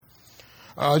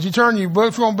As you turn your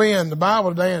books, we're going to be in the Bible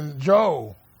today in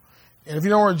Joel. And if you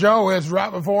know where Joel is, right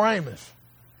before Amos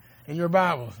in your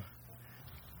Bibles.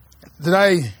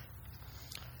 Today,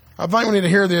 I think we need to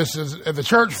hear this as the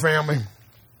church family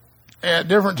at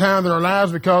different times in our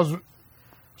lives, because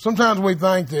sometimes we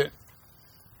think that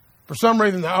for some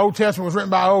reason the Old Testament was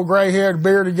written by old gray-haired,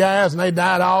 bearded guys and they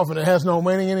died off and it has no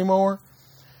meaning anymore.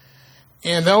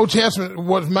 And the Old Testament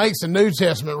what makes the New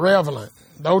Testament relevant.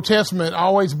 The Old Testament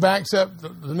always backs up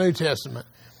the New Testament.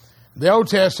 The Old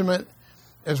Testament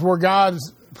is where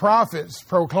God's prophets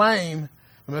proclaim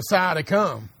the Messiah to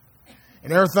come.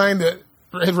 And everything that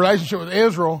his relationship with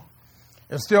Israel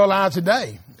is still alive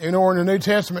today. Even though we're in the New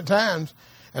Testament times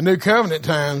and New Covenant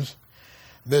times,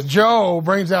 that Joel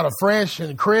brings out a fresh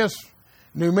and crisp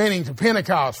new meaning to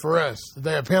Pentecost for us, the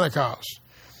day of Pentecost.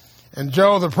 And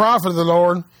Joel, the prophet of the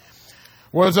Lord,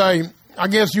 was I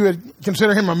guess you would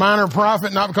consider him a minor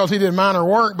prophet, not because he did minor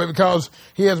work, but because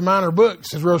he has minor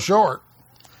books. It's real short.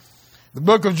 The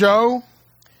book of Joel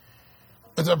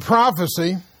is a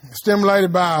prophecy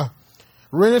stimulated by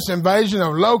ruinous invasion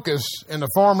of locusts in the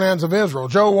farmlands of Israel.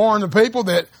 Joel warned the people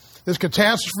that this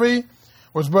catastrophe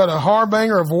was but a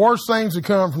harbinger of worse things to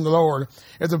come from the Lord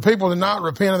if the people did not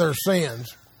repent of their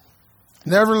sins.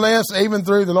 Nevertheless, even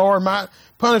though the Lord might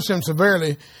punish them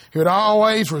severely, he would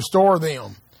always restore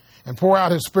them and pour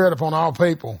out his Spirit upon all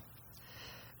people.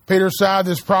 Peter cited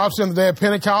this prophecy on the day of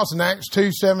Pentecost in Acts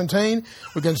 2:17.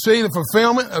 We can see the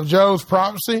fulfillment of Joel's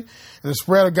prophecy and the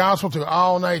spread of gospel to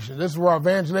all nations. This is where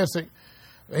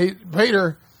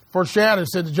Peter foreshadowed,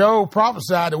 said that Joel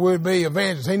prophesied there would be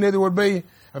evangelists. He knew there would be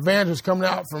evangelists coming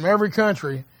out from every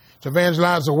country to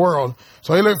evangelize the world.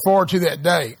 So he looked forward to that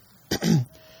day.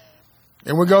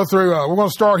 And we go through, we're going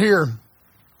to start here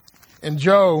in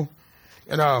Joel,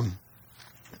 and I'm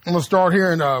going to start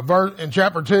here in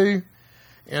chapter 2,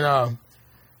 and I'm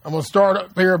going to start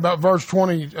up here about verse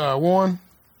 21.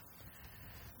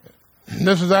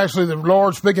 This is actually the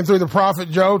Lord speaking through the prophet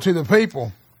Joel to the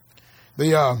people.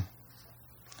 You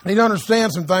need to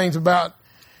understand some things about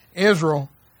Israel,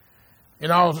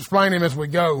 and I'll explain them as we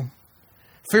go.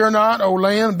 Fear not, O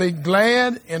land, be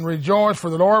glad and rejoice, for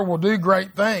the Lord will do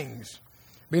great things.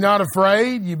 Be not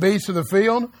afraid, ye beasts of the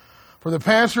field, for the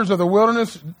pastures of the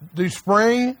wilderness do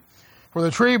spring, for the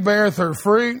tree beareth her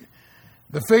fruit,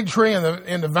 the fig tree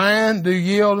and the vine do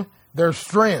yield their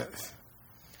strength.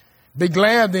 Be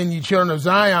glad then, ye children of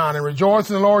Zion, and rejoice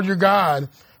in the Lord your God,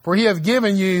 for he hath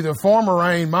given you the former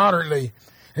rain moderately.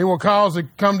 He will cause to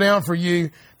come down for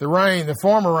you the rain, the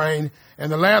former rain,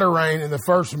 and the latter rain in the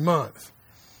first month.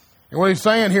 And what he's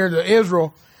saying here to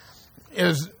Israel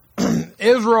is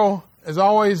Israel has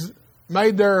always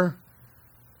made their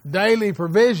daily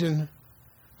provision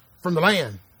from the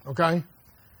land, okay?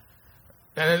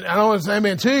 And I know it's ain't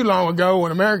been too long ago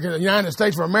when the United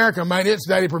States of America made its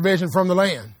daily provision from the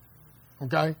land,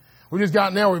 okay? We just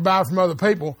got now, we buy from other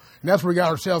people, and that's where we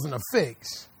got ourselves in a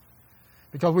fix.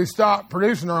 Because we stopped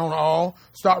producing our own oil,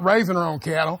 stopped raising our own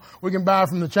cattle. We can buy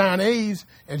from the Chinese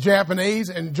and Japanese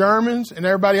and Germans and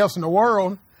everybody else in the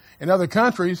world in other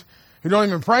countries who don't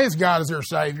even praise God as their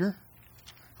Savior.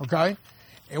 Okay?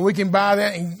 And we can buy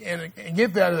that and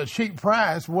get that at a cheap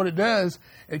price. What it does,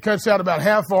 it cuts out about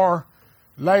half our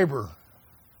labor.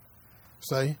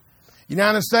 See?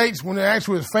 United States, when it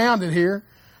actually was founded here,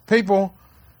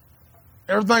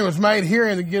 everything was made here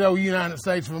in the good old United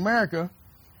States of America.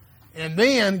 And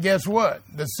then, guess what?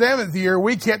 The seventh year,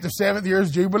 we kept the 7th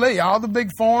year's Jubilee. All the big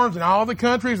farms and all the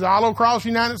countries all across the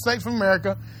United States of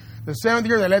America, the 7th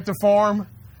year, they let the farm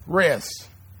rest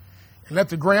and let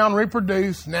the ground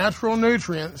reproduce natural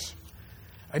nutrients.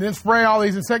 They didn't spray all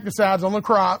these insecticides on the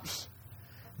crops.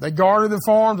 They guarded the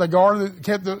farms. They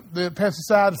kept the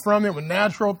pesticides from them with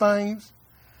natural things,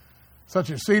 such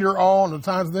as cedar oil and the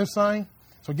times of this thing.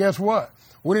 So guess what?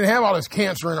 We didn't have all this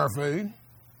cancer in our food.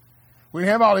 We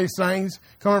have all these things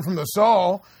coming from the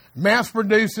soil,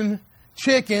 mass-producing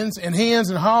chickens and hens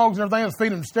and hogs and everything else,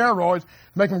 feed them steroids,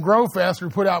 make them grow faster,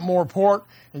 put out more pork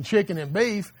and chicken and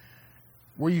beef.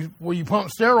 Where you pump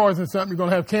steroids in something, you're going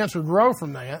to have cancer grow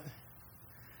from that.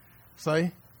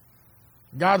 See?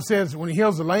 God says when he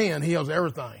heals the land, he heals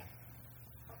everything.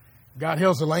 God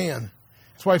heals the land.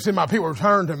 That's why he said, my people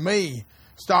return to me.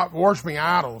 Stop worshiping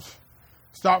idols.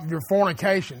 Stop your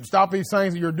fornication. Stop these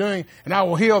things that you're doing, and I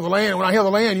will heal the land. When I heal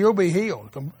the land, you'll be healed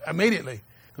immediately.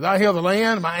 Because I heal the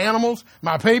land, my animals,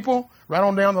 my people, right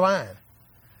on down the line.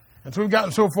 And so we've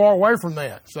gotten so far away from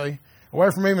that, see? Away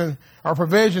from even our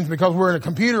provisions because we're in a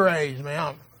computer age,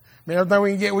 man. Everything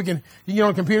we can get, you can get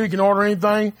on a computer, you can order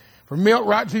anything from milk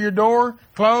right to your door,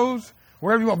 clothes,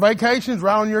 wherever you want, vacations,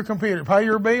 right on your computer. Pay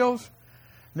your bills.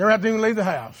 Never have to even leave the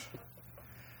house.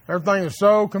 Everything is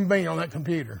so convenient on that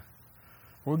computer.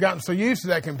 We've gotten so used to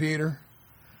that computer,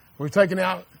 we've taken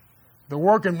out the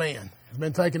working man. Has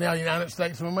been taken out of the United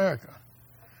States of America.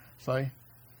 See?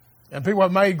 And people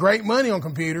have made great money on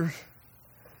computers.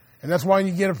 And that's why when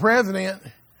you get a president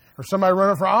or somebody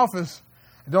running for office,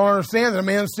 they don't understand that a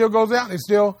man still goes out and he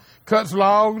still cuts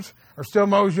logs or still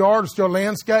mows yards or still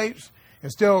landscapes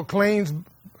and still cleans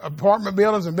apartment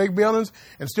buildings and big buildings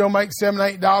and still makes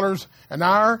 $7, $8 an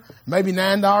hour, maybe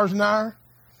 $9 an hour.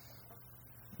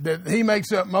 That he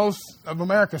makes up most of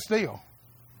America still.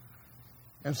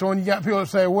 And so when you got people that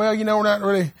say, well, you know, we're not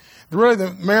really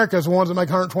the America's the ones that make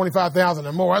 $125,000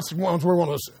 or more. That's the ones we're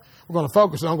going to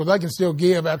focus on because they can still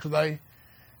give after they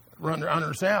run their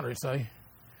under salary, see.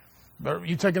 But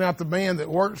you taking out the man that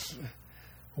works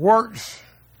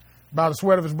by the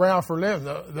sweat of his brow for a living,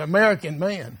 the American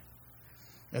man.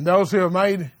 And those who have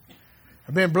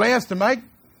been blessed to make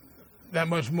that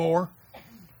much more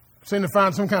seem to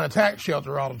find some kind of tax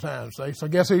shelter all the time, see. So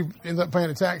guess who ends up paying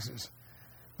the taxes?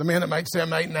 The man that makes $7,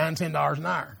 $8, $9, $10 an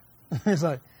hour. It's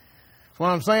like, what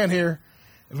I'm saying here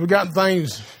is we've gotten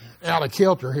things out of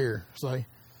kilter here.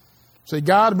 See,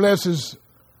 God blesses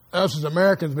us as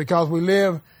Americans because we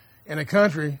live in a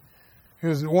country who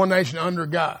is one nation under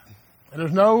God. And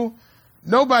there's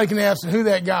nobody can ask who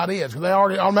that God is because they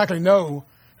already automatically know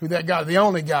who that God, the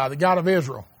only God, the God of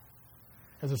Israel,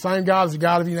 is the same God as the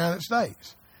God of the United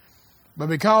States. But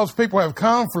because people have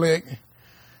conflict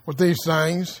with these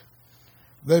things,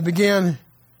 they begin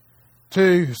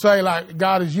to say, like,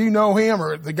 God as you know him,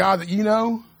 or the God that you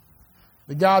know,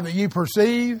 the God that you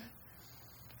perceive.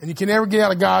 And you can never get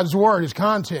out of God's word, his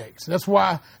context. That's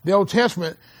why the Old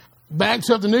Testament backs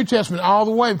up the New Testament all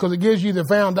the way, because it gives you the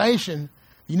foundation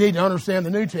you need to understand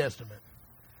the New Testament.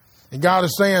 And God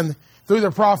is saying through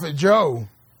the prophet Joel,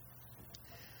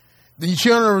 the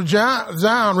children of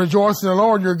Zion rejoice in the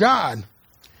Lord your God.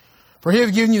 For he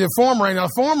has given you the former rain. Now,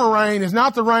 the former rain is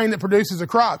not the rain that produces a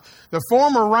crop. The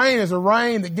former rain is a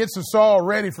rain that gets the soil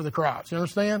ready for the crops. You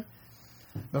understand?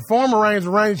 The former rain is the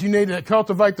rain that you need to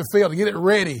cultivate the field, to get it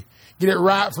ready, get it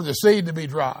ripe for the seed to be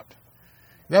dropped.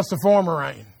 That's the former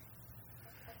rain.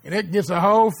 And it gets the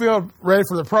whole field ready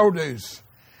for the produce.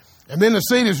 And then the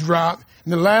seed is dropped,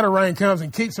 and the latter rain comes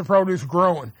and keeps the produce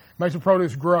growing, makes the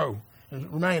produce grow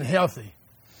and remain healthy.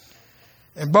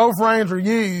 And both rains are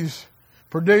used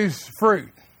produce fruit.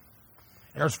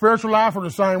 And our spiritual life are the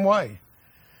same way.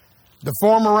 The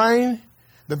former rain,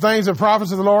 the things the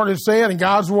prophets of the Lord have said in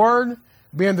God's word,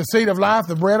 being the seed of life,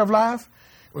 the bread of life,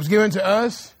 was given to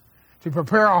us to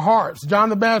prepare our hearts. John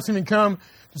the Baptist even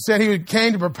said he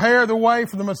came to prepare the way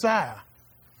for the Messiah.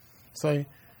 See,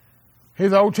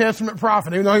 he's an Old Testament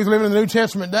prophet, even though he's living in the New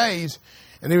Testament days,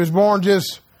 and he was born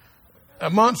just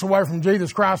months away from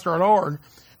Jesus Christ our Lord.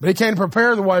 But he came to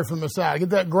prepare the way for the Messiah, get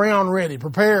that ground ready,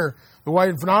 prepare the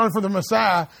way not only for the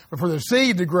Messiah, but for the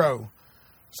seed to grow.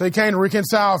 So he came to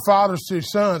reconcile fathers to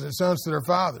sons and sons to their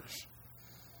fathers.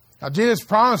 Now Jesus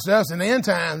promised us in the end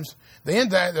times,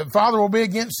 the father will be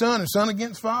against son and son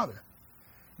against father.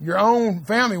 Your own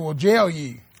family will jail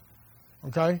you.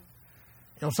 Okay?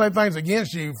 They'll say things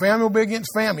against you. Family will be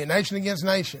against family, nation against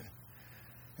nation.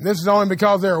 And this is only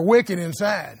because they're wicked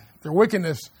inside. Their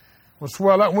wickedness will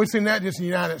swell up. And we've seen that just in the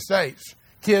United States.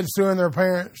 Kids suing their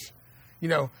parents.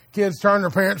 Kids turning their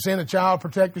parents into child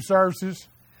protective services.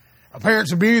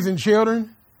 Parents abusing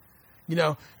children.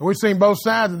 And we've seen both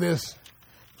sides of this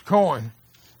coin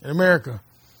in America.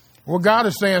 What God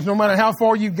is saying is, no matter how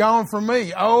far you've gone from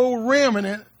me, O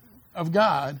remnant of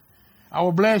God, I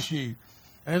will bless you.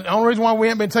 And the only reason why we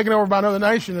haven't been taken over by another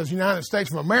nation as the United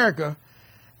States of America,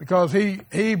 because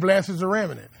he blesses the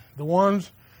remnant, the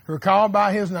ones who are called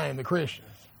by his name, the Christians.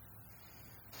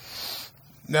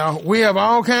 Now, we have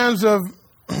all kinds of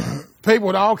people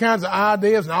with all kinds of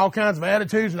ideas and all kinds of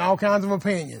attitudes and all kinds of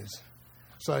opinions,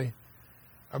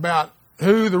 about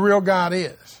who the real God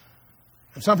is.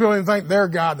 And some people even think they're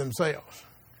God themselves.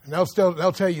 And they'll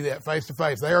tell you that face to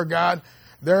face. They are God.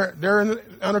 They're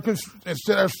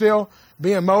still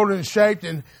being molded and shaped,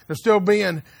 and they're still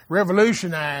being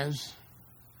revolutionized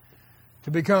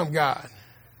to become God.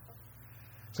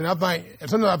 So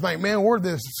sometimes I think, man, what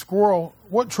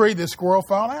tree did this squirrel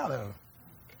fall out of?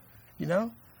 He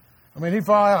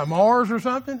fall out of Mars or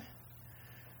something?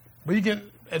 But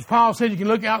as Paul said, you can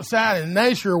look outside and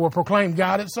nature will proclaim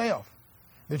God itself.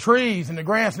 The trees and the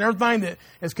grass and everything that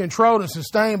is controlled and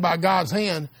sustained by God's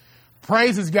hand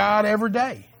praises God every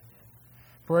day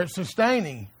for its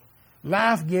sustaining,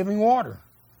 life-giving water.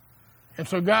 And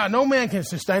so God, no man can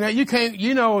sustain that. You can't,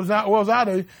 as well as I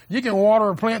do, you can water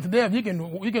a plant to death. You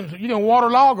can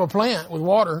waterlog a plant with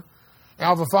water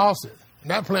out of a faucet,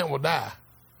 and that plant will die.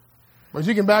 But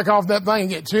you can back off that thing and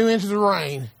get 2 inches of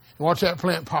rain and watch that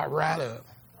plant pop right up.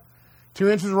 2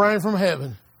 inches of rain from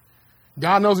heaven.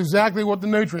 God knows exactly what the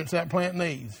nutrients that plant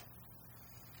needs.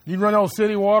 You run old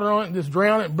city water on it and just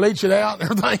drown it and bleach it out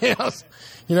and everything else.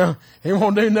 It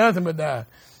won't do nothing but die.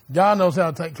 God knows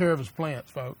how to take care of his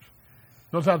plants, folks.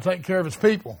 Knows how to take care of his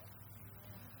people.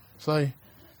 See,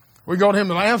 we go to him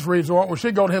the last resort. We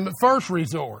should go to him at first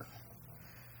resort.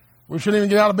 We shouldn't even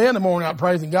get out of bed in the morning without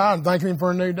praising God and thanking him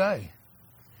for a new day.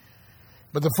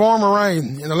 But the former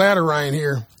rain and the latter rain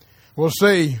here, we'll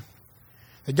see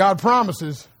that God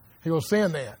promises he will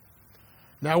send that.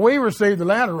 Now, we receive the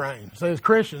latter rain. So as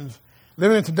Christians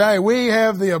living in today, we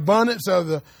have the abundance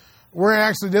of we're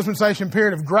actually dispensation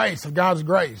period of grace, of God's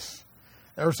grace.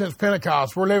 Ever since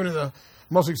Pentecost, we're living in the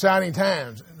most exciting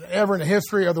times ever in the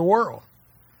history of the world.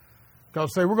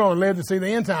 Because, see, we're going to live to see the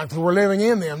end times because we're living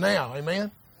in them now.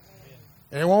 Amen?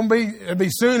 And it'll be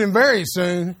soon and very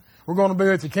soon, we're going to be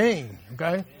with the King.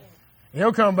 Okay? And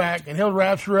he'll come back and he'll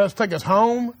rapture us, take us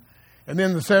home, and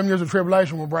then the 7 years of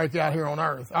tribulation will break out here on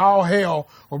earth. All hell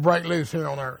will break loose here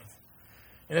on earth.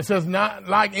 And it says not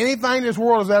like anything this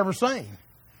world has ever seen.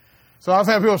 So I've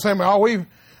had people say, we've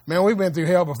been through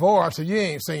hell before. I said, you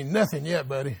ain't seen nothing yet,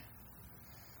 buddy.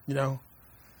 I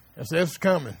said, it's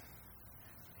coming.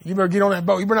 You better get on that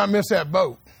boat. You better not miss that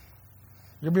boat.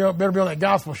 You better be on that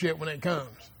gospel ship when it comes.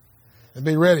 And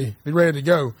be ready to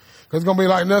go. Because it's going to be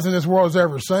like nothing this world has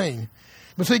ever seen.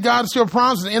 But see, God still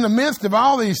promises in the midst of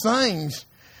all these things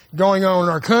going on in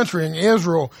our country and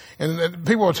Israel and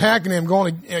people attacking them,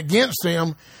 going against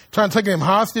them, trying to take them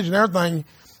hostage and everything,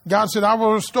 God said, I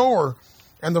will restore,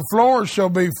 and the floors shall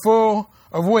be full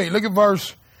of wheat. Look at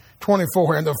verse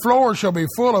 24. And the floors shall be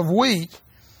full of wheat,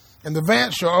 and the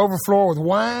vats shall overflow with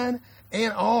wine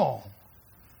and oil.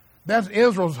 That's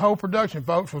Israel's whole production,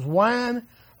 folks, was wine,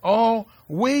 oil,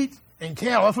 wheat, and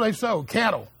cattle. That's what they sowed,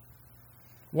 cattle.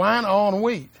 Wine, oil, and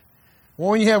wheat.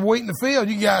 Well, when you have wheat in the field,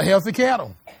 you got healthy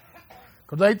cattle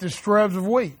because they ate the scrubs of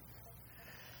wheat.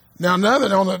 Now, on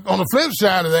the flip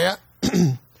side of that,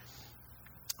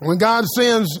 when God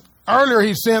earlier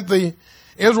he sent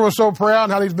Israel was so proud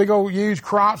and had these big old huge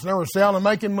crops and they were selling and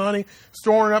making money,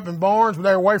 storing up in barns, but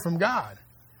they were away from God.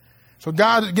 So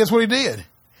God, guess what he did?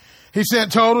 He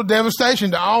sent total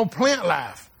devastation to all plant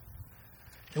life.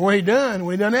 And when he done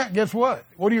that, guess what?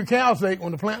 What do your cows eat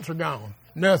when the plants are gone?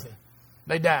 Nothing.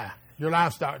 They die. Your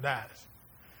livestock dies.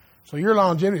 So your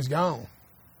longevity's gone.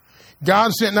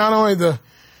 God sent not only the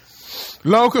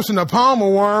locust and the palmer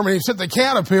worm, and he sent the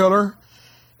caterpillar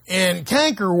and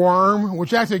cankerworm,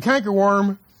 which actually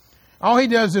cankerworm, all he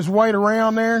does is wait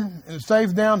around there and it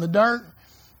saves down the dirt.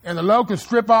 And the locust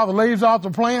strip all the leaves off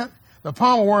the plant. The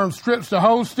palmer worm strips the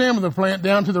whole stem of the plant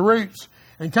down to the roots.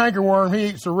 And cankerworm, he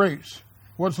eats the roots.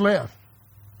 What's left?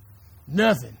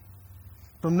 Nothing.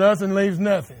 From nothing leaves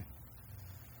nothing.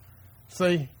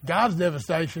 See, God's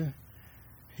devastation,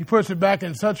 he puts it back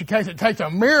in such a case, it takes a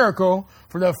miracle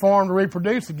for that farm to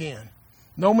reproduce again.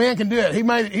 No man can do it.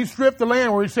 He stripped the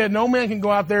land where he said no man can go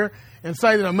out there and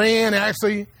say that a man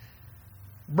actually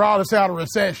brought us out of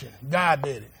recession. God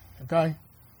did it. Okay?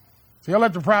 So he'll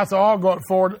let the price of oil go up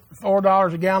to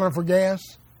 $4 a gallon for gas.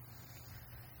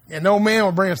 And no man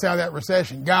will bring us out of that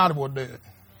recession. God will do it.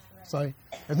 See?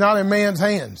 It's not in man's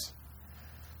hands.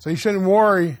 So you shouldn't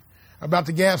worry about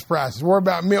the gas prices. Worry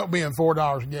about milk being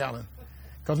 $4 a gallon.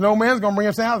 Because no man's going to bring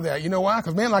us out of that. You know why?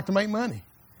 Because men like to make money.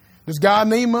 Does God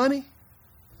need money?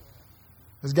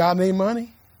 Does God need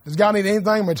money? Does God need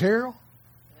anything material?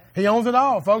 He owns it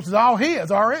all, folks. It's all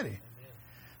his already.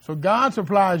 So God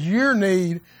supplies your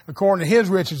need according to his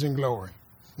riches and glory.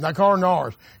 Not according to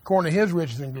ours. According to his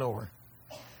riches and glory.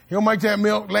 He'll make that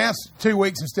milk last 2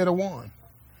 weeks instead of 1.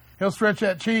 He'll stretch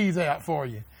that cheese out for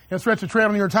you. He'll stretch the tread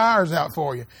on your tires out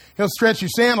for you. He'll stretch your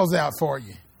sandals out for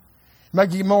you.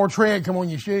 Make you more tread come on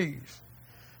your shoes.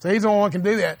 So he's the only one who can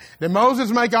do that. Did Moses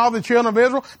make all the children of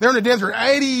Israel? They're in the desert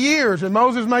 80 years. Did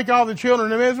Moses make all the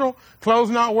children of Israel? Clothes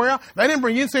not wear out? They didn't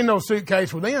bring, you didn't see no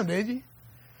suitcase with them, did you?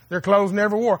 Their clothes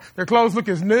never wore. Their clothes look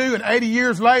as new, and 80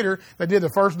 years later, they did the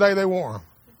first day they wore them.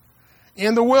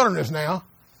 In the wilderness now.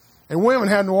 And women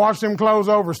had to wash them clothes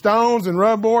over stones and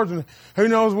rub boards and who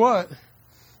knows what.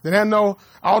 They had no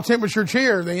all-temperature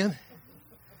chair then.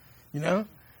 You know?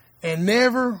 And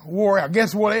never wore out.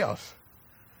 Guess what else?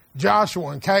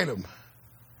 Joshua and Caleb,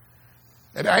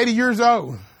 at 80 years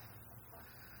old,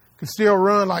 could still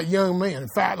run like young men,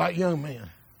 fight like young men.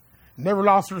 Never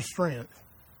lost their strength.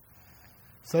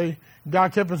 See,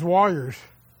 God kept his warriors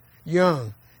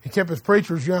young. He kept his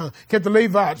preachers young. Kept the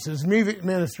Levites, his music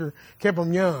minister, kept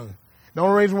them young. The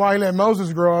only reason why he let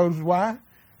Moses grow old is why?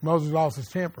 Moses lost his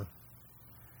temper.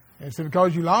 And he said,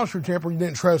 because you lost your temper, you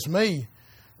didn't trust me,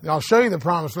 then I'll show you the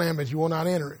promised land, but you will not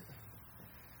enter it.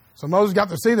 So Moses got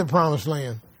to see the promised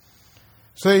land.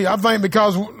 See, I think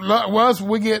because we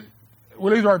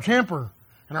lose our temper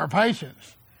and our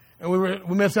patience, and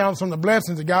we miss out on some of the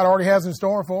blessings that God already has in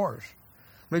store for us.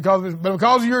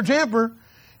 Because of your temper,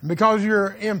 and because of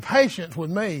your impatience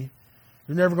with me,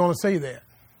 you're never going to see that.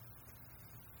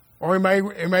 Or it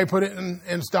may put it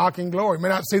in stock in glory. You may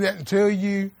not see that until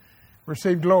you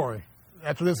receive glory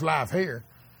after this life here.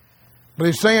 But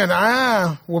he's saying,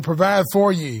 I will provide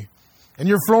for you, and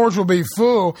your floors will be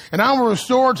full, and I will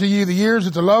restore to you the years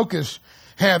that the locusts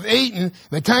have eaten,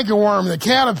 the cankerworm, the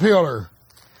caterpillar,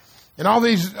 and all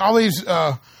these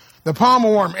the palmer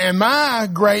worm, and my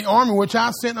great army which I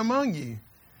sent among you.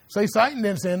 See, Satan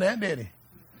didn't send that, did he?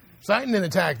 Satan didn't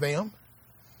attack them.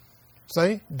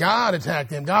 See, God attacked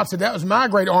them. God said, that was my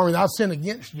great army that I sent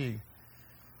against you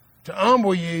to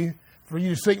humble you for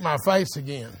you to seek my face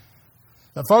again.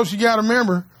 Now, folks, you got to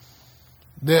remember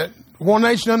that one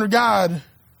nation under God,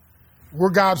 we're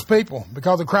God's people.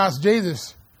 Because of Christ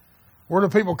Jesus, we're the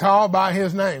people called by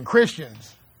his name,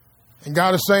 Christians. And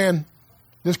God is saying,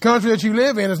 this country that you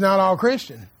live in is not all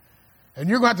Christian. And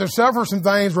you're going to have to suffer some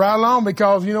things right along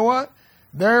because, you know what?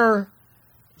 They're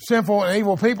sinful and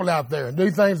evil people out there and do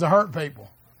things to hurt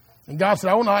people. And God said,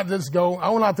 I won't let this go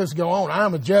on. I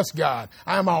am a just God.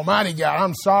 I am Almighty God.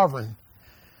 I'm sovereign.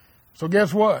 So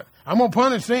guess what? I'm going to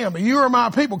punish them. But you are my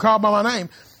people called by my name.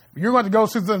 You're going to go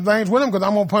through some things with them because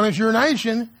I'm going to punish your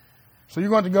nation. So you're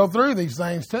going to go through these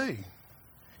things too.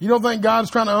 You don't think God's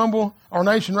trying to humble our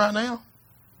nation right now?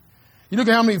 You look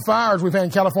at how many fires we've had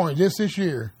in California just this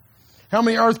year. How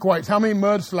many earthquakes, how many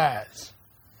mudslides.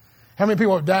 How many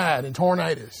people have died in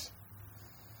tornadoes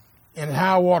and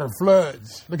high water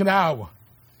floods? Look at Iowa.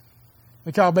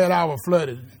 Look how bad Iowa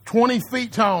flooded. 20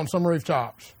 feet tall on some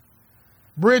rooftops.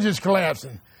 Bridges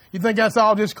collapsing. You think that's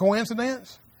all just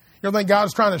coincidence? You don't think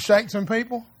God's trying to shake some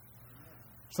people?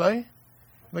 See? You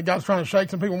think God's trying to shake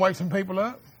some people and wake some people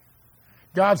up?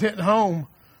 God's hitting home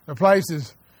the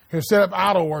places who set up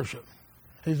idol worship.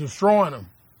 He's destroying them.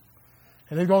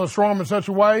 And he's going to destroy them in such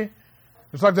a way,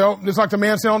 just like the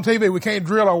man said on TV, we can't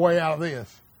drill our way out of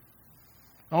this.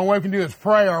 The only way we can do is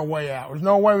pray our way out. There's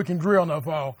no way we can drill enough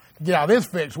to get out of this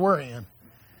fix we're in.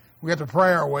 We have to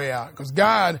pray our way out. Because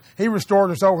God, he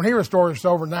restored us over, and he restored us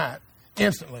overnight,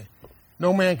 instantly.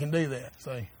 No man can do that,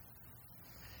 see.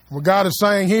 What God is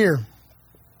saying here,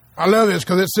 I love this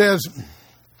because it says,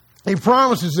 he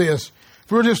promises this.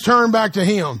 If we'll just turn back to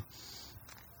him,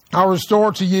 I'll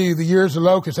restore to you the years the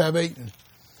locusts have eaten.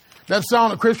 That song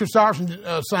that Chris Christopherson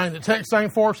sang, the text sang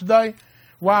for us today,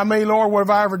 why me, Lord, what have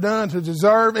I ever done to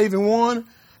deserve even one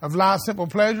of life's simple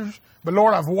pleasures? But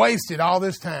Lord, I've wasted all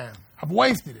this time. I've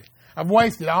wasted it. I've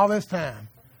wasted all this time.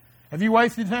 Have you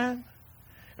wasted time?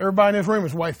 Everybody in this room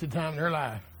has wasted time in their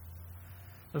life.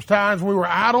 There's times we were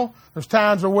idle. There's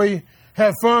times where we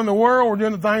have fun in the world. We're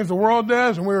doing the things the world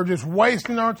does, and we were just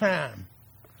wasting our time.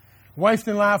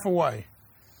 Wasting life away.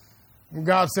 And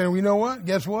God's saying, well, you know what?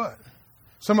 Guess what?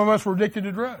 Some of us were addicted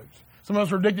to drugs. Some of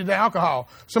us were addicted to alcohol.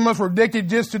 Some of us were addicted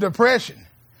just to depression.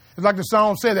 It's like the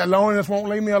song said, that loneliness won't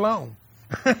leave me alone.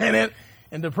 And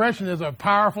depression is a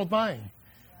powerful thing.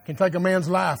 It can take a man's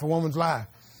life, a woman's life.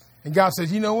 And God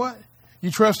says, you know what? You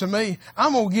trust in me.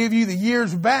 I'm going to give you the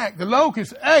years back. The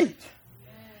locusts ate.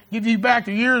 Give you back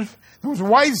the years that was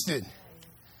wasted.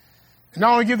 And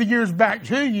not only give the years back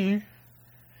to you,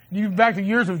 give back the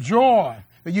years of joy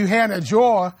that you had. That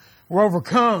joy were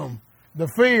overcome the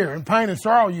fear and pain and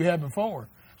sorrow you had before.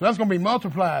 So that's going to be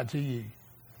multiplied to you.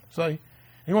 See,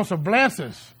 he wants to bless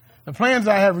us. The plans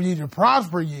I have for you to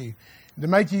prosper you, to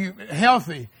make you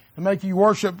healthy, to make you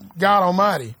worship God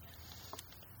Almighty.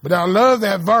 But I love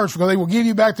that verse because they will give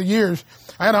you back the years.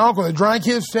 I had an uncle that drank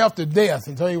himself to death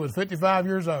until he was 55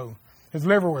 years old. His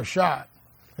liver was shot,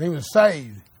 and he was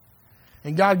saved.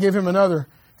 And God gave him another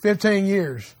 15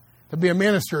 years to be a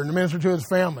minister and to minister to his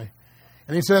family.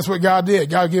 And he said that's what God did.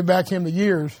 God gave back him the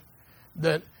years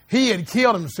that he had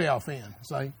killed himself in.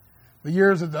 See? The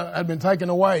years that had been taken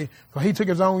away. So he took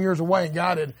his own years away, and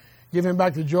God had given him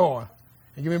back the joy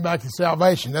and given him back the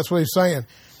salvation. That's what he's saying.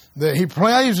 That he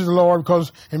praises the Lord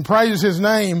and praises his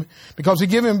name because he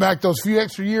gave him back those few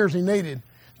extra years he needed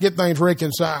to get things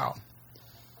reconciled.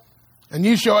 And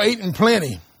you shall eat in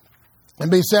plenty and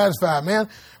be satisfied. Man,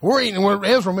 we're eating what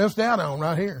Israel missed out on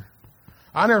right here.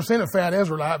 I never seen a fat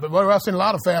Israelite, but I've seen a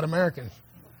lot of fat Americans.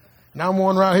 And I'm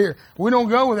one right here. We don't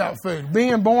go without food.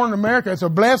 Being born in America, it's a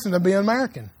blessing to be an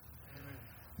American.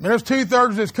 I mean, there's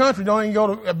 2/3 of this country don't even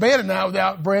go to bed at night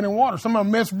without bread and water. Some of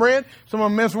them miss bread, some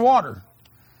of them miss water.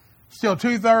 Still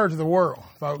 2/3 of the world,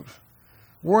 folks.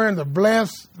 We're in the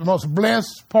most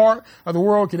blessed part of the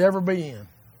world could ever be in.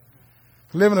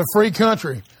 To live in a free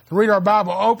country, to read our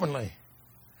Bible openly.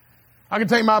 I can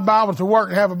take my Bible to work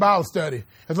and have a Bible study.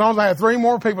 As long as I have 3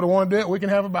 more people that want to do it, we can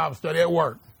have a Bible study at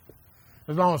work.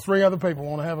 As long as 3 other people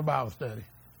want to have a Bible study.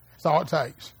 That's all it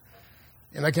takes.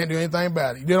 And they can't do anything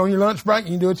about it. You do it on your lunch break,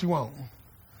 you can do what you want.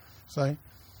 See?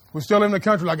 We still live in a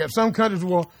country like that. Some countries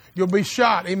you'll be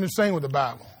shot even seen with the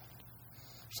Bible.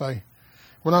 See?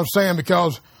 What I'm saying,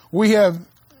 because we have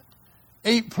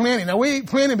eat plenty. Now, we eat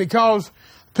plenty because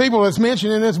people that's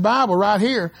mentioned in this Bible right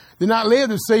here did not live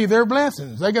to see their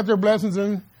blessings. They got their blessings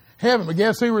in heaven, but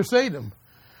guess who received them?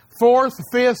 4th,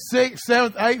 5th, 6th,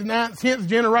 7th, 8th, 9th, 10th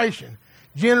generation.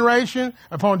 Generation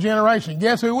upon generation.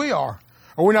 Guess who we are?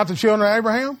 Are we not the children of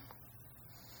Abraham?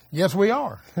 Yes, we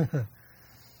are.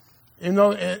 And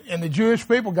the Jewish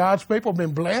people, God's people, have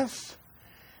been blessed.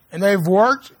 And they've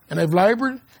worked and they've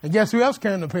labored. And guess who else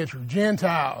came in the picture?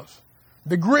 Gentiles.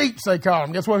 The Greeks, they call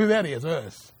them. Guess who that is?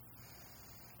 Us.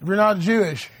 If you're not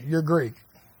Jewish, you're Greek.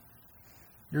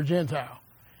 You're Gentile.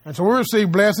 And so we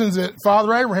receive blessings that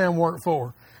Father Abraham worked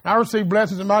for. I received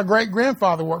blessings that my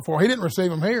great-grandfather worked for. He didn't receive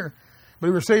them here,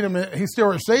 but he still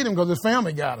received them because his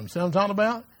family got them. See what I'm talking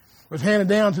about? It was handed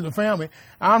down to the family.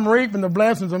 I'm reaping the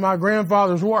blessings of my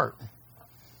grandfather's work,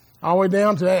 all the way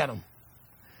down to Adam.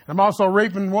 I'm also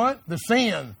reaping what? The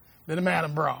sin that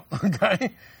Adam brought.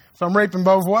 Okay? So I'm reaping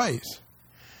both ways.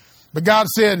 But God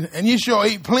said, and ye shall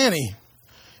eat plenty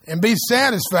and be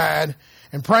satisfied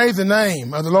and praise the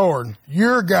name of the Lord,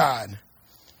 your God,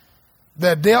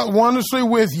 that dealt wondrously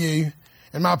with you,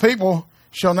 and my people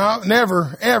shall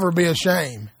never, ever be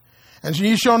ashamed. And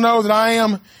ye shall know that I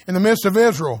am in the midst of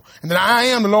Israel, and that I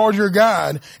am the Lord your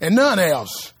God, and none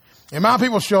else. And my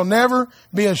people shall never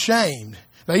be ashamed.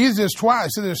 Now, use this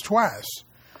twice. Say this twice.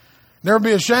 Never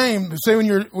be ashamed. See,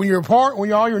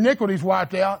 when all your iniquities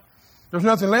wiped out, there's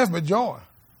nothing left but joy.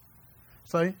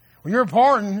 See, when you're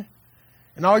pardoned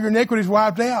and all your iniquities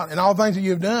wiped out, and all things that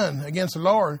you've done against the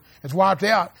Lord is wiped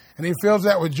out, and He fills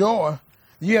that with joy,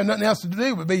 you have nothing else to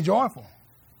do but be joyful.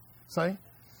 See,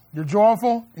 you're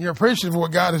joyful and you're appreciative of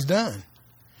what God has done.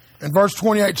 And verse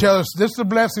 28 tells us this is a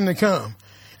blessing to come,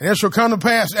 and it shall come to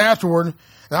pass afterward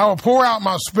that I will pour out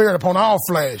my Spirit upon all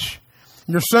flesh.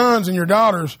 Your sons and your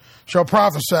daughters shall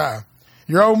prophesy.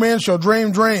 Your old men shall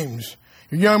dream dreams.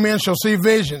 Your young men shall see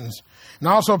visions. And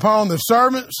also upon the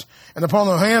servants and upon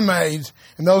the handmaids,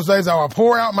 in those days I will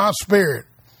pour out my Spirit.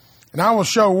 And I will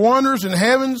show wonders in the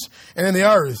heavens and in the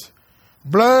earth,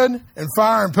 blood and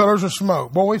fire and pillars of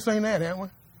smoke. Boy, we've seen that, haven't we?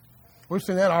 We've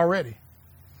seen that already,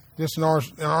 just in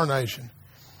our nation.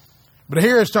 But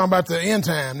here it's talking about the end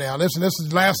time now. Listen, this is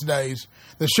the last days.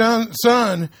 The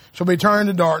sun shall be turned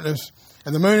to darkness,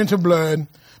 and the moon into blood,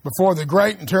 before the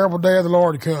great and terrible day of the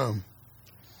Lord come.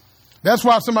 That's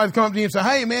why somebody come up to you and say,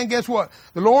 hey, man, guess what?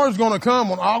 The Lord's going to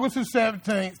come on August the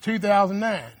 17th,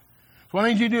 2009. So what I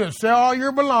need you to do is sell all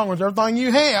your belongings, everything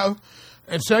you have,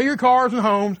 and sell your cars and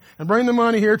homes, and bring the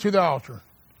money here to the altar.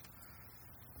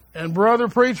 And brother,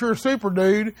 preacher, super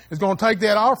dude is going to take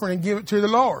that offering and give it to the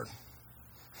Lord.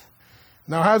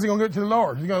 Now, how's he going to get it to the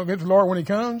Lord? Is he going to get it to the Lord when he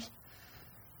comes?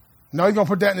 No, he's going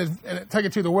to put that and take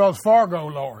it to the Wells Fargo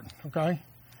Lord, okay?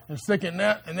 And stick it in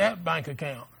that bank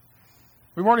account.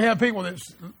 We've already had people that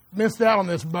missed out on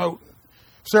this boat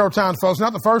several times, folks.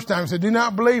 Not the first time. He said, do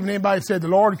not believe in anybody said the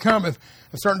Lord cometh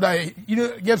a certain day.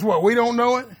 Guess what? We don't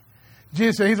know it.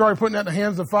 Jesus said he's already putting that in the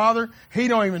hands of the Father. He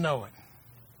don't even know it.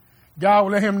 God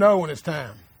will let him know when it's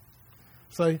time.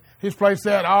 See, he's placed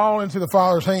that all into the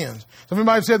Father's hands. So if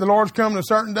anybody said the Lord's coming a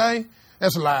certain day,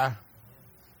 that's a lie.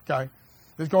 Okay?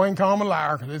 Just go ahead and call him a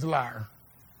liar, because he's a liar.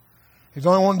 He's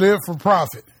only want to do it for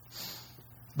profit.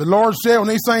 The Lord said when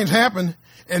these things happen,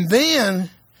 and then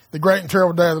the great and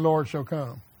terrible day of the Lord shall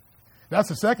come. That's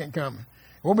the second coming.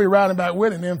 We'll be riding back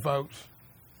with him then, folks.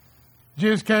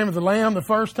 Jesus came as a lamb the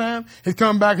first time. He's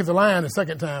coming back as a lion the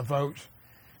second time, folks.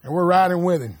 And we're riding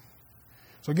with him.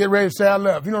 So get ready to saddle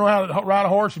up. If you don't know how to ride a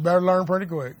horse, you better learn pretty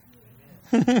quick.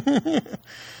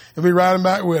 You'll be riding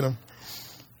back with him.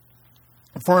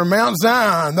 For in Mount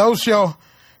Zion, those shall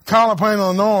call upon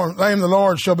the name of the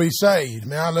Lord shall be saved.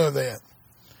 Man, I love that.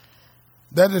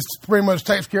 That just pretty much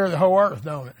takes care of the whole earth,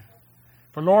 don't it?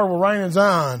 For the Lord will reign in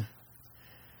Zion,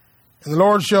 and the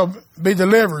Lord shall be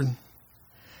delivered.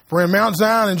 For in Mount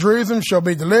Zion and Jerusalem shall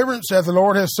be deliverance, as the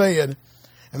Lord has said,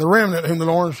 and the remnant whom the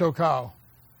Lord shall call.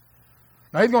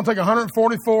 Now, he's going to take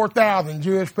 144,000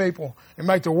 Jewish people and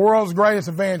make the world's greatest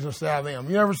evangelists out of them.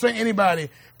 You never seen anybody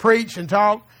preach and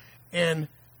talk and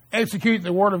execute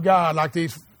the word of God like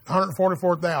these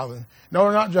 144,000. No,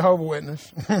 they're not Jehovah's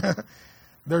Witnesses.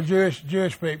 They're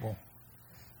Jewish people.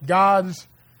 God's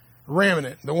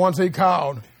remnant, the ones he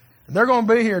called. And they're going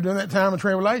to be here during that time of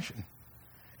tribulation.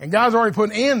 And God's already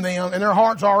put in them, in their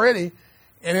hearts already,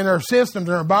 and in their systems,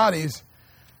 in their bodies,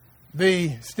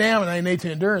 the stamina they need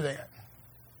to endure that.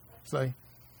 See?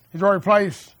 He's already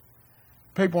placed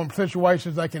people in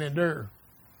situations they can endure.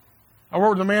 I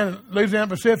worked with a man in Louisiana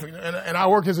Pacific, and I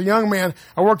worked as a young man.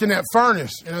 I worked in that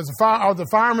furnace, and I was the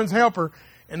fireman's helper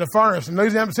in the furnace. And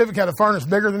Louisiana Pacific had a furnace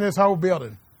bigger than this whole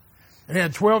building. And it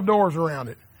had 12 doors around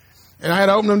it. And I had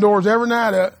to open them doors every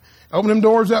night open them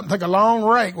doors up and take a long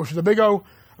rake, which is a big old,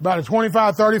 about a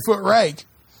 25, 30-foot rake.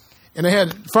 And they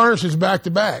had furnaces back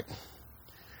to back.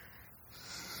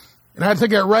 And I had to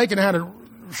take that rake and I had to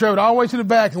shove it all the way to the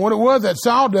back. And what it was, that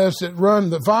sawdust that run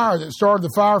the fire, that started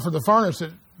the fire for the furnace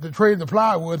that treated the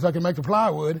plywood so I could make the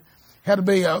plywood, had to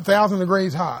be 1,000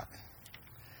 degrees hot.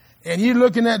 And you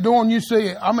look in that door and you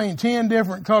see, 10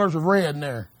 different colors of red in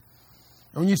there.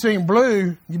 And when you see them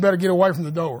blue, you better get away from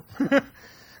the door.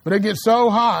 But it gets so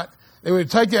hot, they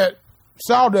would take that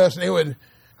sawdust and they would,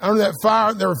 under that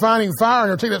fire, the refining fire, and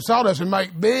they would take that sawdust and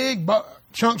make big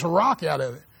chunks of rock out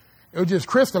of it. It would just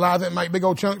crystallize it and make big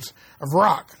old chunks of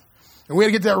rock. And we had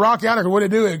to get that rock out of it, because what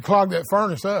it'd do, it'd clog that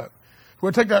furnace up.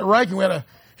 We'd take that rake and we had to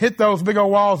hit those big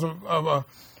old walls of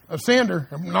cinder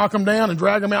and knock them down and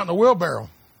drag them out in a wheelbarrow.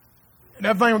 And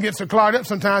that thing would get so clogged up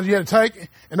sometimes you had to take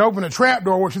and open a trap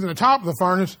door, which is in the top of the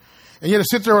furnace, and you had to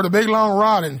sit there with a big long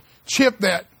rod and chip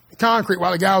that concrete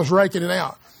while the guy was raking it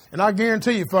out. And I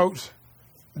guarantee you, folks,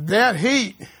 that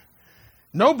heat,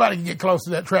 nobody can get close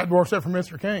to that trap door except for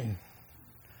Mr. King.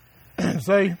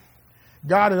 See,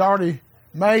 God had already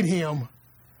made him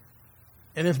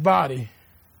and his body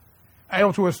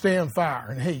able to withstand fire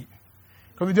and heat,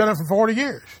 because he'd done it for 40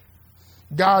 years.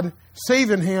 God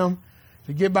seasoned him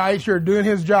to get by each year doing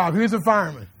his job. He was a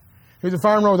fireman. He was a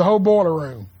fireman with the whole boiler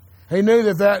room. He knew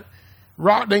that that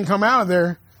rock didn't come out of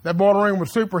there, that boiler room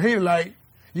was superheated late.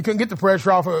 You couldn't get the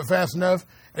pressure off of it fast enough.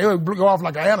 It would go off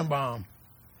like an atom bomb.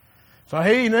 So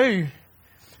he knew.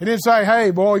 He didn't say,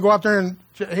 hey, boy, go out there, and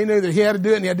he knew that he had to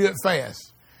do it, and he had to do it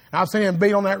fast. And I've seen him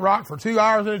beat on that rock for 2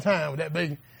 hours at a time with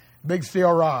that big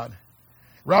steel rod.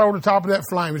 Right over the top of that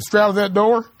flame. He'd straddle that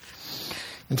door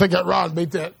and take that rod and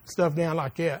beat that stuff down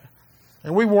like that.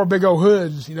 And we wore big old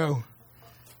hoods, to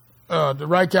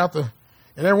rake out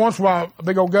and every once in a while, a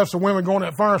big old gust of wind would go in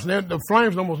that furnace, and the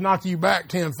flames almost knock you back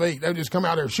 10 feet. They would just come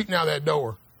out there shooting out that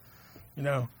door,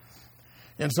 And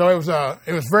so it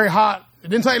was very hot. It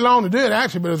didn't take long to do it,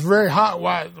 actually, but it was very hot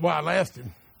while it lasted.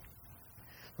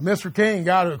 But Mr. King,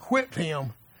 God had equipped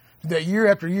him to that year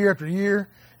after year after year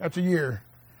after year.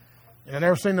 And I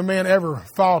never seen the man ever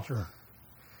falter.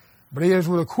 But he was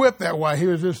equipped that way.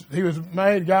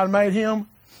 God made him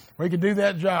where he could do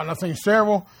that job. And I've seen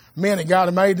several men that God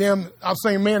had made them. I've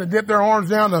seen men that dip their arms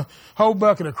down the whole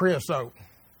bucket of creosote,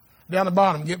 down the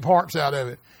bottom, get parts out of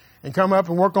it, and come up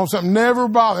and work on something. Never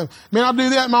bother them. Man, I'll do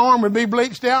that, my arm would be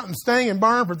bleached out and sting and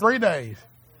burn for 3 days.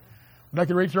 They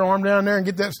could reach their arm down there and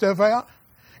get that stuff out.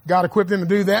 God equipped them to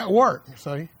do that work,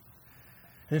 see.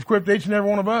 He's equipped each and every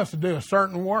one of us to do a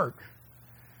certain work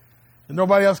that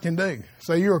nobody else can do.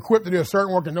 So you're equipped to do a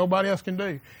certain work that nobody else can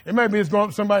do. It may be just going up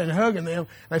to somebody and hugging them.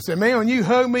 They say, man, when you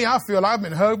hug me, I feel like I've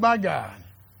been hugged by God.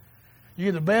 You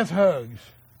get the best hugs.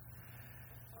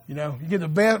 You get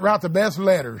write the best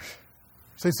letters.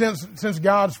 See, since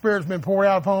God's Spirit's been poured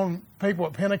out upon people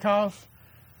at Pentecost,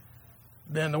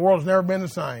 then the world's never been the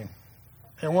same.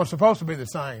 And it wasn't supposed to be the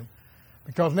same.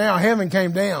 Because now heaven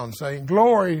came down, saying,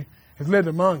 glory has lived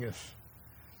among us.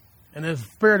 And His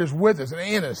Spirit is with us and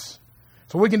in us.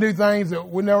 So we can do things that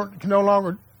we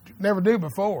never do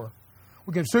before.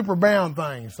 We can superbound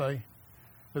things, see,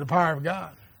 with the power of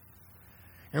God.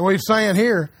 And what He's saying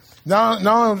here, not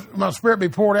only will my Spirit be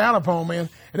poured out upon men,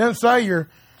 it doesn't say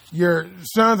your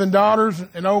sons and daughters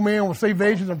and old men will see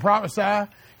visions and prophesy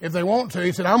if they want to.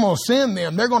 He said, I'm going to send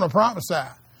them. They're going to prophesy.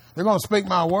 They're going to speak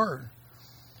my word.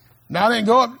 Now, I didn't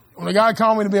go up. When a guy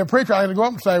called me to be a preacher, I had to go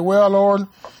up and say, well, Lord,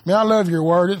 man, I love your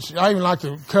word. I even like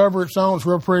the cover it's on. It's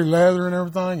real pretty leather and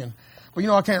everything. But,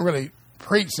 I can't really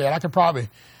preach that. I could probably,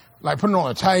 put it on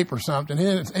a tape or something. He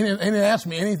didn't ask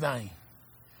me anything.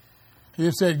 He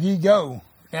just said, you go.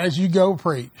 As you go,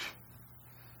 preach.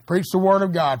 Preach the word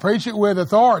of God. Preach it with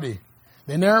authority.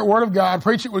 The inerrant word of God.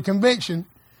 Preach it with conviction.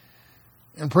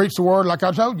 And preach the word like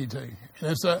I told you to.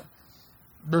 And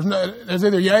there's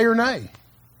either yay or nay.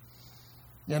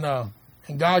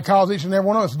 And God calls each and every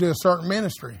one of us to do a certain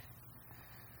ministry.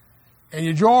 And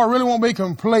your joy really won't be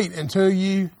complete until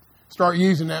you start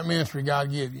using that ministry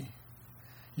God give you.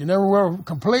 You never will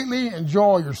completely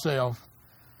enjoy yourself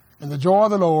in the joy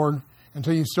of the Lord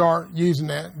until you start using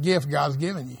that gift God's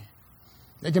given you.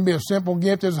 It can be a simple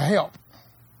gift as a help.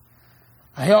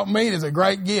 A helpmeet is a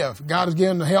great gift. God has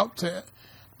given the help to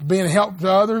being a help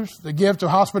to others, the gift of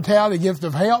hospitality, the gift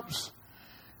of helps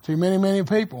to many, many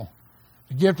people.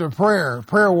 The gift of prayer,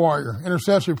 prayer warrior,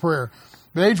 intercessory prayer.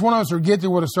 But each one of us are gifted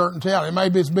with a certain talent. It may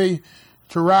just be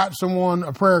to write someone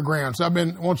a prayer grant. So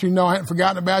want you to know I haven't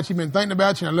forgotten about you, been thinking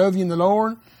about you, and I love you in the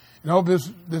Lord. And I hope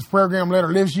this program letter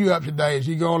lifts you up today as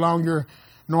you go along your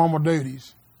normal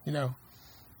duties,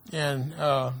 and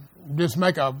just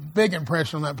make a big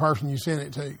impression on that person you send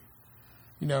it to.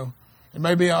 You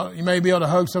may be able to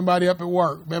hug somebody up at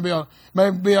work. Maybe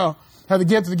able have the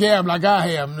gift of the gab like I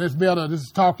have, and just be able to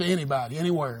just talk to anybody,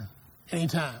 anywhere,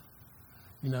 anytime.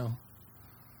 Go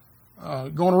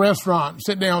in a restaurant,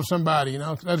 sit down with somebody.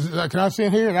 Can I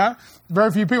sit here?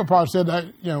 Very few people probably said that.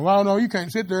 Well, no, you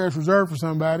can't sit there. It's reserved for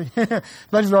somebody.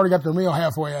 Especially already got their meal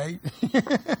halfway ate.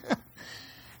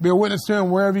 Be a witness to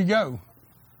them wherever you go.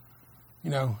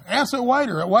 Ask that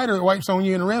waiter that waits on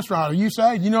you in the restaurant. Are you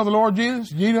saved? You know the Lord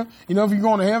Jesus? You know if you're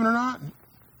going to heaven or not?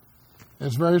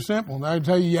 It's very simple. They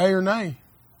tell you yay or nay.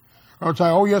 Or tell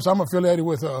you, oh, yes, I'm affiliated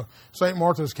with St.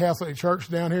 Martha's Catholic Church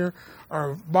down here,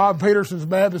 or Bob Peterson's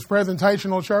Baptist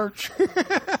Presentational Church.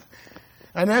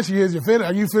 And that's you.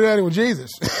 Are you affiliated with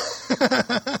Jesus?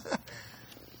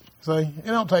 See, it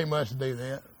don't take much to do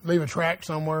that. Leave a tract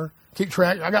somewhere. Keep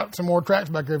track. I got some more tracts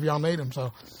back there if y'all need them.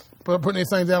 So putting these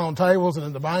things out on tables and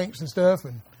in the banks and stuff.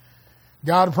 And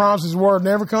God promises His word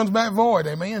never comes back void.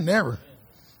 Amen. Never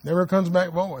comes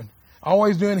back void.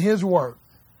 Always doing His work.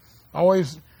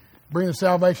 Always bringing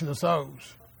salvation to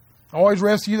souls. Always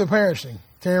rescue the perishing,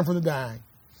 caring for the dying.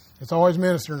 It's always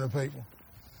ministering to people.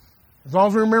 As long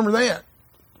as we remember that,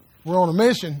 we're on a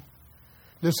mission.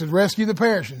 This is rescue the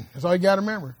perishing. That's all you got to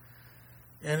remember.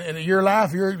 And in your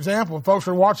life, your example, folks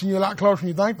are watching you a lot closer than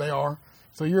you think they are.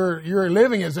 So your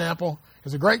living example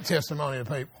is a great testimony to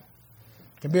people.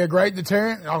 It can be a great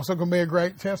deterrent. It also can be a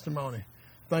great testimony.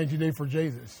 Things you do for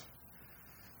Jesus.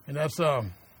 And that's, I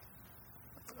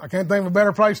can't think of a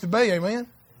better place to be, amen?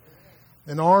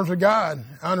 In the arms of God,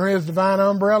 under His divine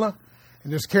umbrella,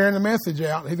 and just carrying the message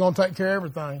out. He's going to take care of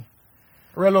everything.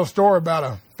 I read a little story about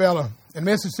a fella in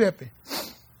Mississippi.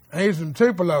 And he's from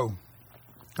Tupelo.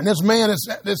 And this man,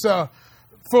 this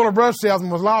Fuller brush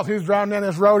salesman was lost. He was driving down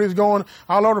this road. He was going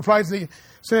all over the place. He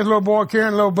sent his little boy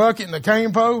carrying a little bucket and a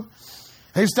cane pole.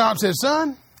 He stopped and said,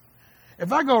 son,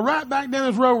 if I go right back down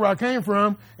this road where I came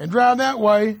from and drive that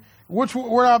way,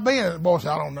 where I been? The boy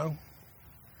said, I don't know.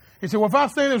 He said, well, if I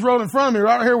stay in this road in front of me,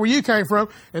 right here where you came from,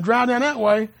 and drive down that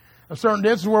way, a certain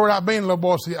distance, where would I be? And the little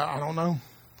boy said, I don't know.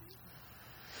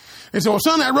 He said, well,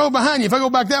 son, that road behind you, if I go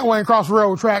back that way and cross the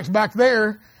railroad tracks back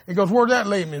there, he goes, where'd that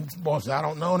lead me? And the boy said, I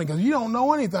don't know. And he goes, you don't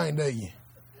know anything, do you?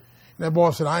 And that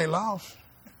boy said, I ain't lost.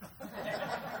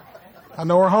 I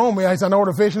know where home is. He said, I know where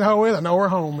the fishing hole is. I know where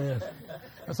home is.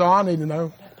 That's all I need to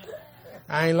know.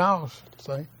 I ain't lost.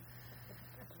 See?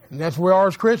 And that's where we are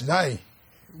as Christians. Hey,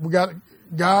 we got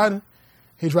God.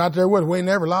 He's right there with us. We ain't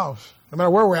never lost. No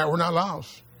matter where we're at, we're not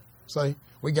lost. See?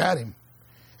 We got Him.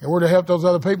 And we're to help those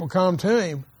other people come to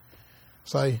Him.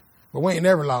 See? But we ain't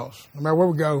never lost. No matter where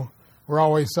we go, we're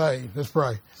always saved. Let's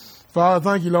pray. Father,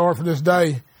 thank you, Lord, for this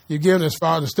day you've given us,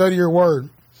 Father, to study your word.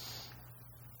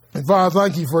 And Father,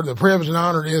 thank you for the privilege and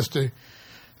honor it is to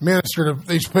minister to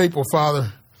these people,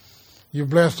 Father, you've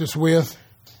blessed us with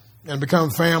and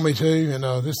become family too. And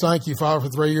just thank you, Father, for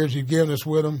 3 years you've given us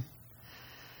with them.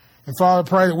 And Father,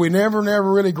 pray that we never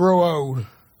really grow old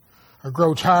or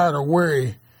grow tired or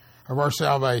weary of our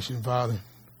salvation, Father.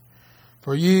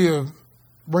 For you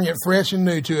bring it fresh and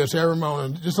new to us every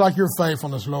morning, just like your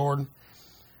faithfulness, Lord.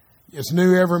 It's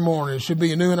new every morning. It should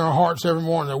be new in our hearts every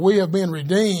morning. That we have been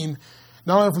redeemed,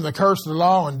 not only from the curse of the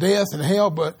law and death and hell,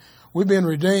 but we've been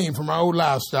redeemed from our old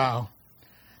lifestyle.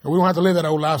 And we don't have to live that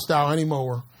old lifestyle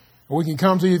anymore. And we can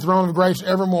come to your throne of grace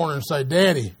every morning and say,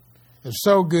 Daddy, it's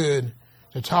so good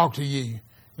to talk to you,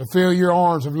 to feel your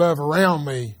arms of love around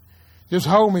me. Just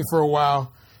hold me for a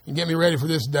while and get me ready for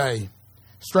this day.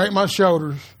 Straighten my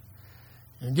shoulders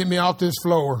and get me off this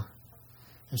floor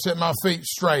and set my feet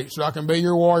straight so I can be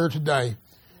your warrior today.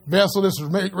 Vessel, this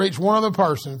will reach one other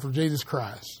person for Jesus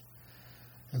Christ.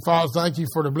 And Father, thank you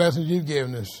for the blessings you've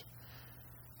given us.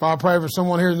 Father, I pray for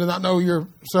someone here that does not know your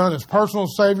Son as personal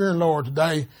Savior and Lord.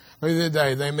 Today may be the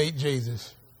day they meet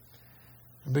Jesus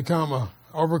and become an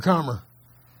overcomer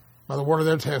by the word of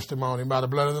their testimony, by the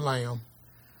blood of the Lamb.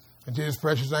 In Jesus'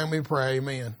 precious name we pray,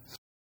 amen.